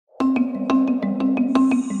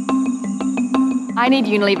I need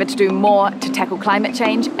Unilever to do more to tackle climate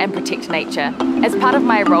change and protect nature. As part of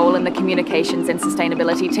my role in the communications and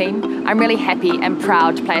sustainability team, I'm really happy and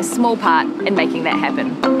proud to play a small part in making that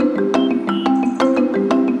happen.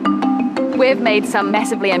 We've made some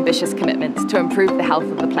massively ambitious commitments to improve the health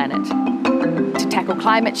of the planet, to tackle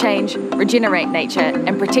climate change, regenerate nature,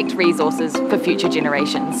 and protect resources for future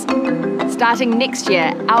generations. Starting next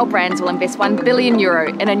year, our brands will invest €1 billion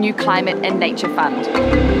in a new climate and nature fund.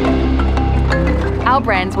 Our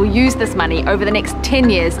brands will use this money over the next 10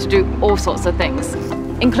 years to do all sorts of things,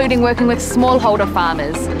 including working with smallholder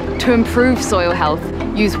farmers to improve soil health,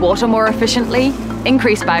 use water more efficiently,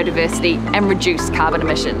 increase biodiversity, and reduce carbon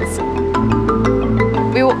emissions.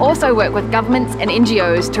 We will also work with governments and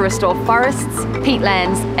NGOs to restore forests,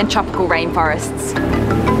 peatlands, and tropical rainforests.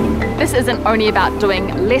 This isn't only about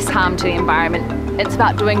doing less harm to the environment, it's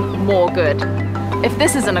about doing more good. If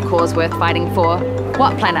this isn't a cause worth fighting for,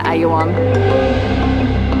 what planet are you on?